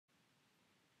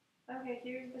Okay,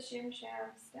 here's the Shim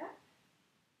Sham step.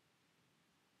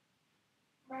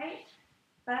 Right,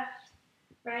 left,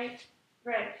 right,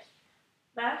 right,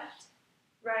 left,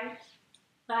 right,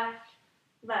 left,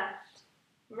 left,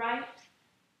 right,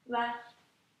 left,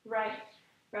 right,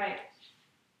 right.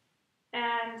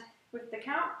 And with the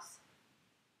counts,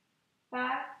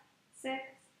 5, 6,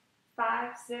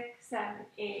 5, 6, 7,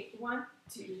 8, 1,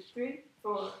 2, 3,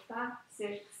 4, 5,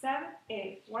 6, 7,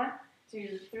 8, 1,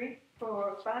 2, 3,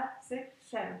 4, 5, 6,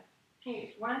 7,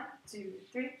 8, 1, 2,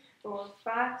 3, 4,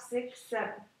 5, 6, 7.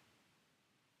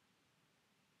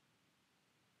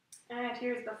 And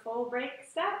here's the full break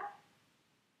step.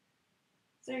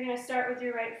 So you're going to start with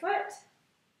your right foot.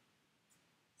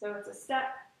 So it's a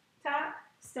step, tap,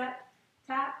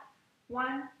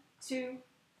 1, 2,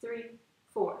 3,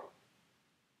 4.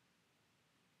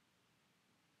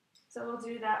 So we'll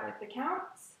do that with the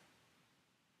counts.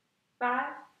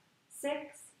 5,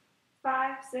 6,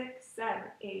 5, 6, 7,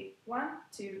 8, 1,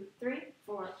 2, 3,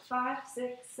 4, 5,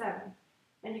 6, 7.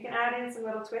 And you can add in some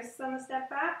little twists on the step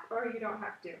back, or you don't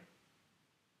have to.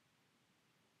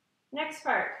 Next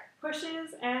part,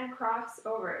 pushes and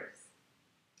crossovers.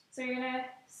 So you're going to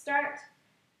start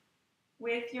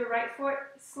with your right foot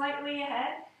slightly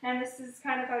ahead, and this is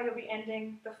kind of how you'll be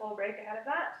ending the full break ahead of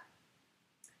that.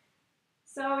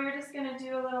 So you're just going to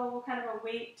do a little kind of a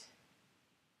weight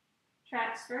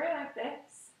transfer like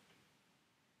this.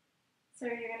 So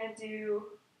you're going to do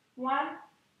 1,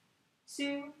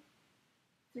 2,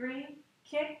 3,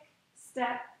 kick,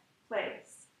 step,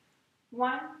 place.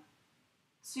 1,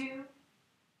 2,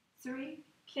 3,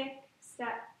 kick,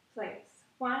 step, place.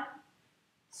 1,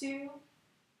 2,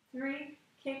 3,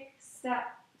 kick, step,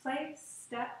 place,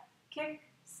 step, kick,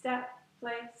 step,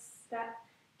 place, step,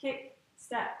 kick,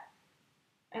 step.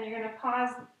 And you're going to pause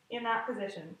in that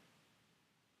position.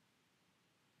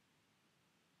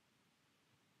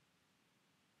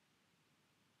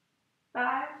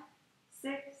 Five,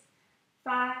 6,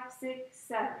 5, 6,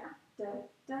 7. Da,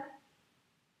 da.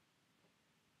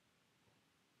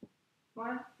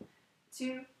 1,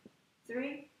 2,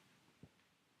 3.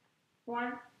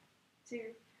 1, 2,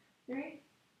 3.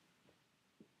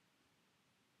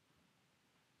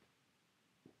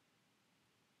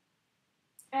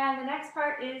 And the next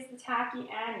part is the tacky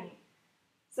Annie.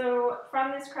 So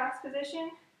from this cross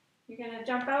position, you're going to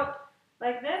jump out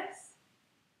like this,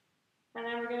 and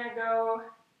then we're going to go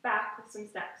back with some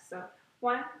steps. So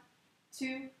 1,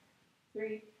 2,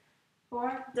 3,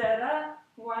 4, da-da,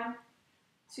 1,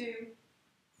 2,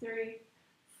 3,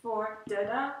 4,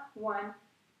 da-da, 1,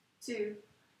 2,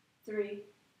 3,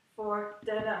 4,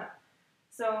 da-da.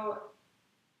 So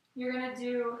you're going to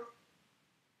do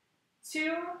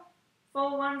 2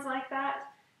 full ones like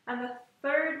that, and the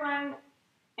third one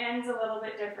ends a little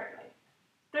bit differently.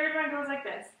 Third one goes like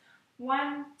this.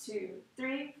 1, 2,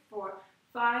 3, 4,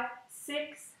 5,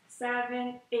 6,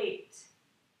 7, 8.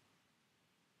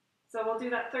 So we'll do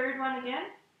that third one again.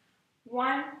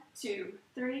 1, 2,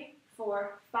 3,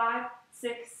 4, 5,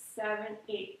 6, 7,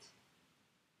 8.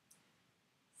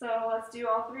 So let's do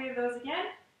all 3 of those again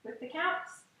with the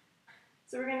counts.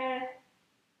 So we're going to,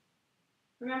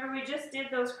 remember we just did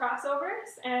those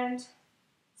crossovers, and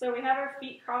so we have our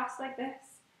feet crossed like this,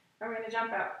 and we're going to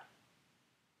jump out.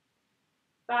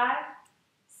 5,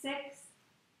 6,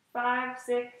 5,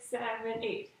 6, 7,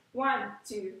 8. 1,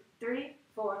 2, 3,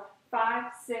 4, 5,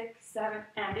 6, 7,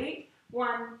 and 8.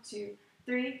 1, 2,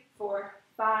 3, 4,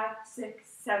 5, 6,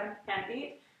 7, and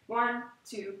 8. 1,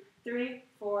 2, 3,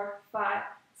 4, 5,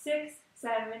 6,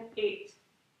 7, 8.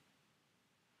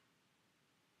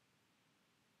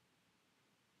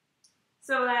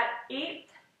 So that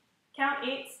count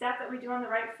 8 step that we do on the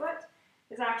right foot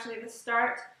is actually the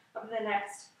start of the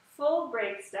next full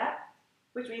break step,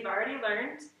 which we've already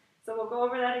learned. So we'll go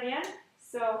over that again.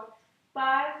 So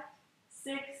 5,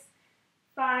 6,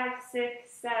 5,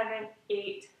 6, 7,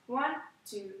 8. 1,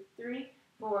 2, 3,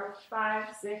 4,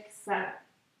 5, 6, 7.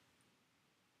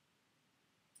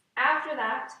 After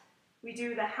that, we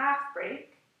do the half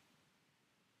break.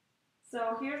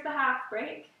 So here's the half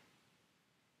break.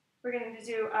 We're going to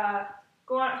do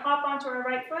hop onto our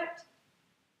right foot,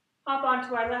 hop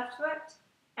onto our left foot,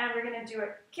 and we're going to do a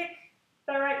kick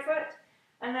the right foot,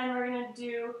 and then we're going to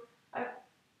do a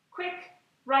quick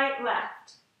right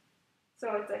left.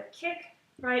 So it's a kick,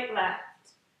 right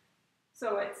left.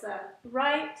 So it's a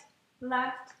right,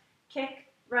 left,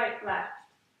 kick, right, left.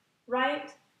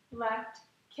 Right, left,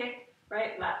 kick,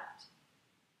 right, left.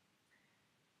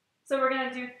 So we're going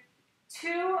to do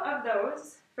 2 of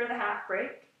those for the half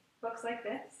break. Looks like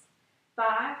this.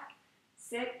 5,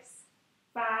 6,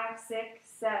 5, 6,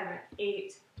 7,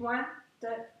 8. 1, da,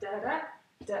 da, da,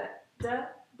 da, da,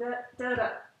 da, da, da.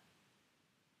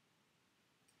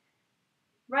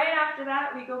 Right after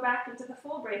that, we go back into the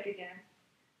full break again.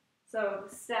 So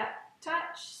step,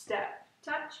 touch,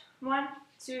 1,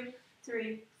 2,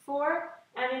 3, 4,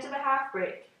 and into the half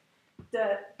break.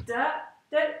 Da, da,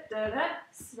 da, da, da,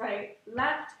 right,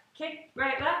 left, kick,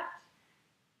 right, left,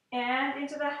 and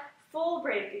into the full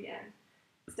break again.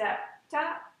 Step,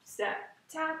 tap,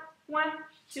 1,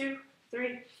 2,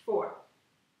 3, 4.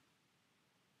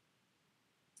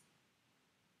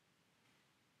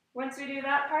 Once we do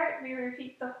that part, we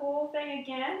repeat the whole thing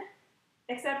again,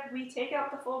 except we take out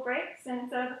the full breaks, and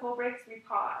instead of the full breaks, we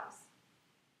pause.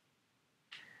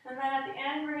 And then at the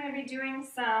end, we're going to be doing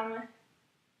some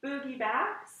boogie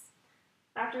backs.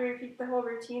 After we repeat the whole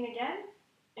routine again,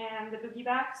 and the boogie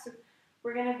backs,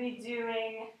 we're going to be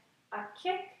doing a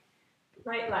kick,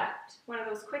 right, left. One of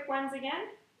those quick ones again,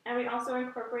 and we also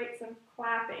incorporate some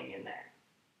clapping in there.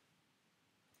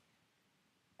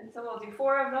 And so we'll do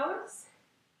 4 of those.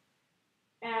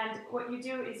 And what you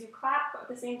do is you clap at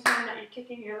the same time that you're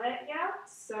kicking your leg out,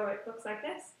 so it looks like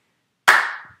this.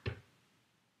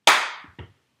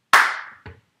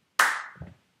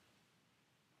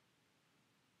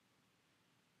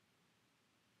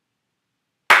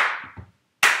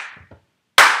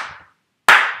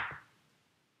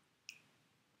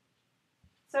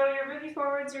 So your boogie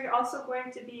forwards, you're also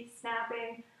going to be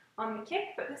snapping on the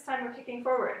kick, but this time we're kicking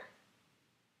forward.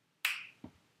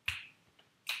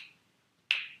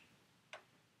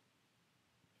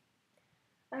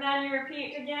 And then you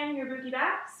repeat again your boogie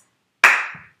backs.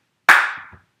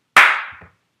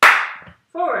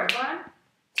 Forward, 1,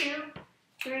 2,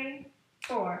 3,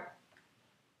 4.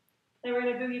 Then we're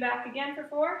going to boogie back again for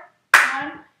 4.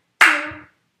 1, 2,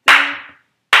 3,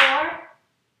 4.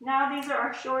 Now these are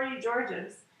our shorty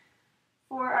Georges.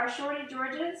 For our shorty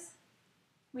Georges,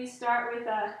 we start with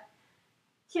a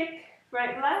kick,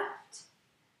 right, left,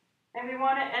 and we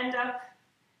want to end up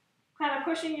kind of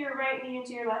pushing your right knee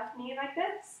into your left knee like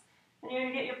this, and you're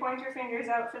going to get your pointer fingers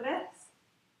out for this,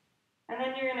 and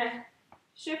then you're going to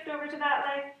shift over to that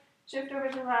leg, shift over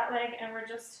to that leg, and we're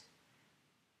just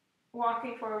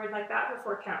walking forward like that for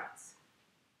 4 counts.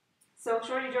 So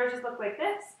shorty Georges look like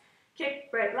this. Kick,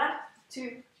 right, left,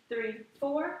 2, 3,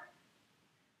 4.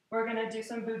 We're going to do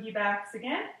some boogie backs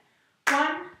again.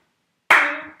 1, 2,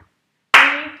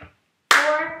 3,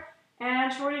 4.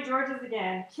 And shorty Georges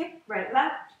again. Kick, right,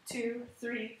 left, 2,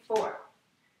 3, 4.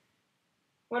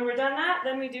 When we're done that,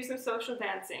 then we do some social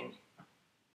dancing.